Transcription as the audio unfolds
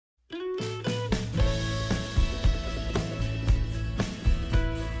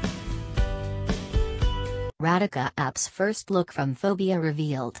Radhika Apte's first look from Phobia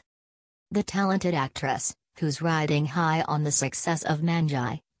revealed. The talented actress, who's riding high on the success of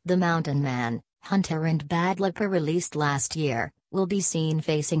Manjhi, The Mountain Man, Hunterr and Badlapur released last year, will be seen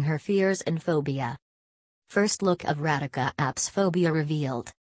facing her fears and phobia. First look of Radhika Apte's Phobia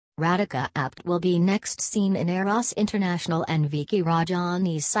revealed. Radhika Apte will be next seen in Eros International and Viki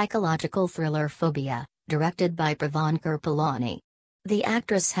Rajani's psychological thriller Phobia, directed by Pavan Kirpalani. The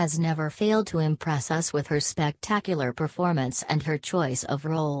actress has never failed to impress us with her spectacular performance and her choice of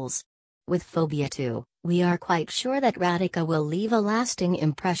roles. With Phobia 2, we are quite sure that Radhika will leave a lasting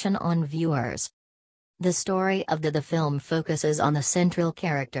impression on viewers. The story of the film focuses on the central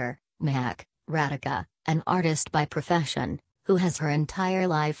character, Radhika, an artist by profession, who has her entire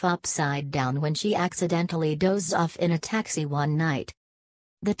life upside down when she accidentally dozes off in a taxi one night.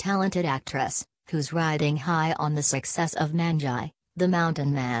 The talented actress, who's riding high on the success of Manjhi, The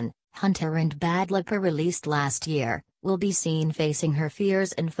Mountain Man, Hunterr and Badlapur released last year, will be seen facing her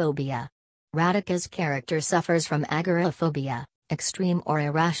fears and phobia. Radhika's character suffers from agoraphobia, extreme or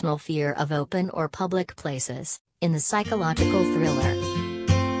irrational fear of open or public places, in the psychological thriller.